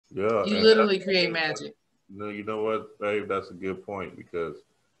Yeah, You and literally create magic. you know what, babe? That's a good point because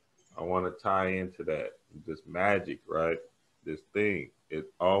I want to tie into that. This magic, right? This thing.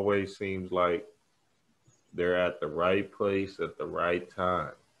 It always seems like they're at the right place at the right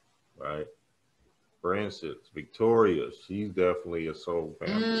time, right? For instance, Victoria, she's definitely a soul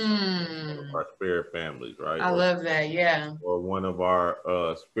family, one of Mm, our spirit families, right? I love that. Yeah. Or one of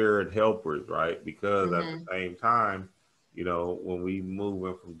our spirit helpers, right? Because at the Hmm. same time, when we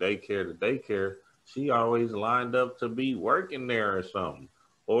moving from daycare to daycare, she always lined up to be working there or something.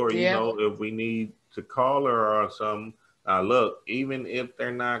 Or, Yeah. if we need to call her or something. Now, look, even if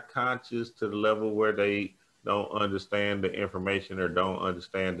they're not conscious to the level where they don't understand the information or don't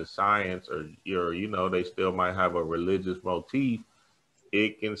understand the science or they still might have a religious motif,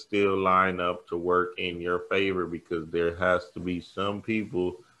 it can still line up to work in your favor because there has to be some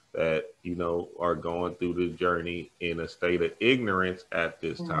people that are going through this journey in a state of ignorance at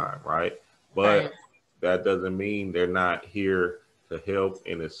this Mm, time, right? But right. that doesn't mean they're not here to help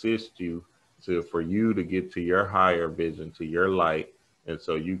and assist you to for you to get to your higher vision, to your light, and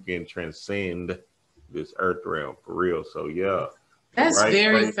so you can transcend this earth realm for real. So yeah, the That's right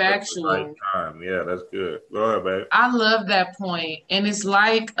very place at the right factual. time. Yeah, that's good. Go ahead, babe. I love that point. And it's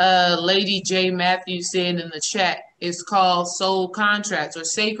like Lady J. Matthews said in the chat, it's called soul contracts or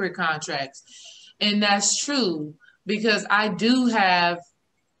sacred contracts. And that's true because I do have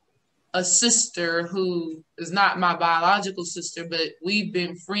a sister who is not my biological sister, but we've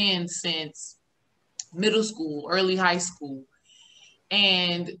been friends since middle school, early high school.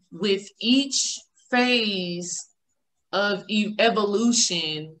 And with each phase of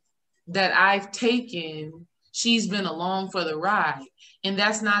evolution that I've taken, she's been along for the ride. And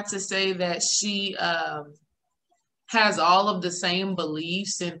that's not to say that she has all of the same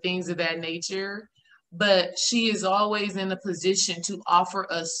beliefs and things of that nature, but she is always in a position to offer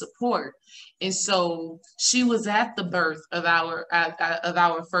us support. And so she was at the birth of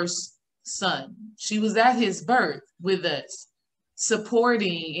our first son. She was at his birth with us,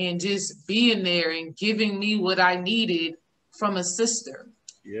 supporting and just being there and giving me what I needed from a sister.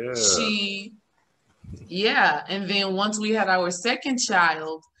 Yeah. She Yeah, and then once we had our second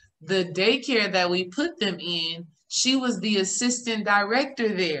child, the daycare that we put them in, she was the assistant director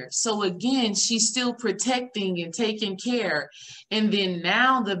there. So again, she's still protecting and taking care. And then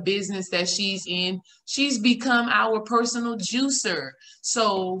now the business that she's in, she's become our personal juicer.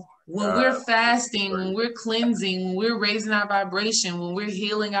 So when we're God, fasting, when great. we're cleansing, when we're raising our vibration, when we're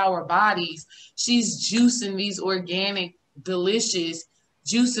healing our bodies, she's juicing these organic, delicious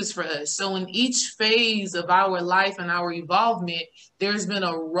juices for us. So in each phase of our life and our evolvement, there's been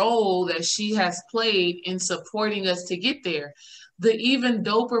a role that she has played in supporting us to get there. The even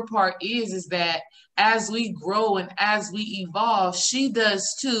doper part is that as we grow and as we evolve, she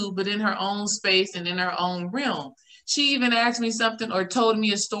does too, but in her own space and in her own realm. She even asked me something or told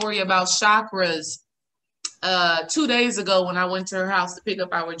me a story about chakras 2 days ago when I went to her house to pick up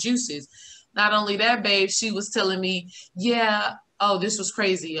our juices. Not only that, babe, she was telling me, yeah, oh, this was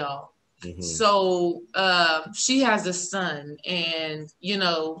crazy, y'all. Hmm. So she has a son, and in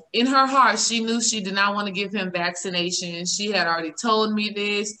her heart, she knew she did not want to give him vaccinations. She had already told me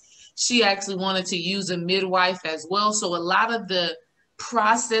this. She actually wanted to use a midwife as well. So a lot of the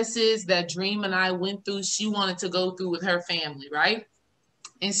processes that Dream and I went through, she wanted to go through with her family, right?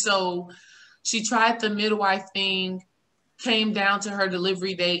 And so she tried the midwife thing, came down to her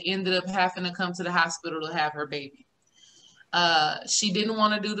delivery date, ended up having to come to the hospital to have her baby. She didn't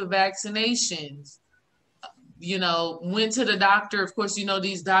want to do the vaccinations. Went to the doctor. Of course,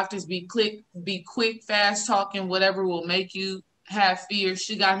 these doctors be quick, fast talking, whatever will make you have fear.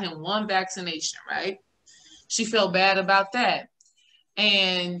 She got him one vaccination, right? She felt bad about that.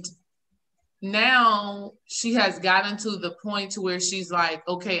 And now she has gotten to the point to where she's like,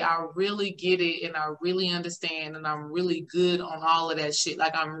 okay, I really get it and I really understand and I'm really good on all of that shit.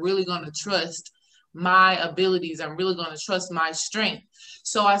 Like I'm really going to trust my abilities. I'm really going to trust my strength.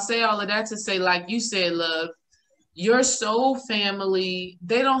 So I say all of that to say, like you said, love, your soul family,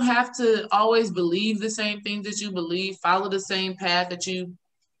 they don't have to always believe the same things that you believe, follow the same path that you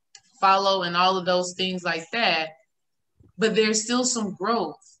follow and all of those things like that, but there's still some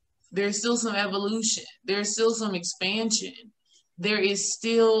growth. There's still some evolution. There's still some expansion. There is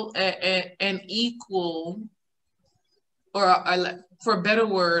still an equal, or for a better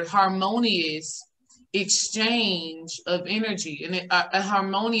word, harmonious exchange of energy and a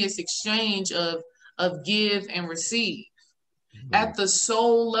harmonious exchange of give and receive Hmm. at the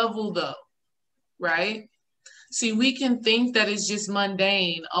soul level, though, right? See, we can think that it's just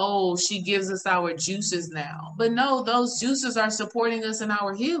mundane. Oh, she gives us our juices now. But no, those juices are supporting us in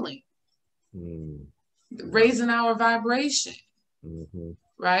our healing, Mm. raising our vibration, Mm-hmm.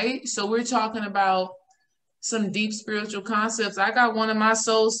 right? So we're talking about some deep spiritual concepts. I got one of my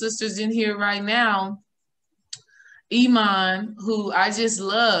soul sisters in here right now, Iman, who I just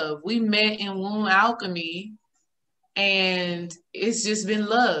love. We met in womb alchemy, and it's just been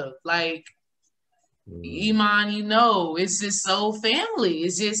love. Like, Mm. Iman, it's just so family.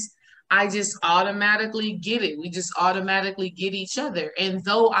 It's just, I just automatically get it. We just automatically get each other. And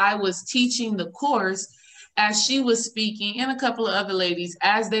though I was teaching the course, as she was speaking, and a couple of other ladies,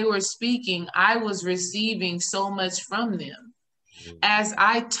 as they were speaking, I was receiving so much from them. Mm. As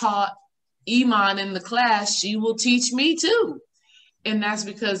I taught Iman in the class, she will teach me too. And that's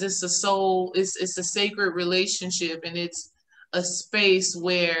because it's a soul, it's a sacred relationship, and it's a space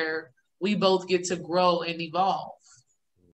where we both get to grow and evolve.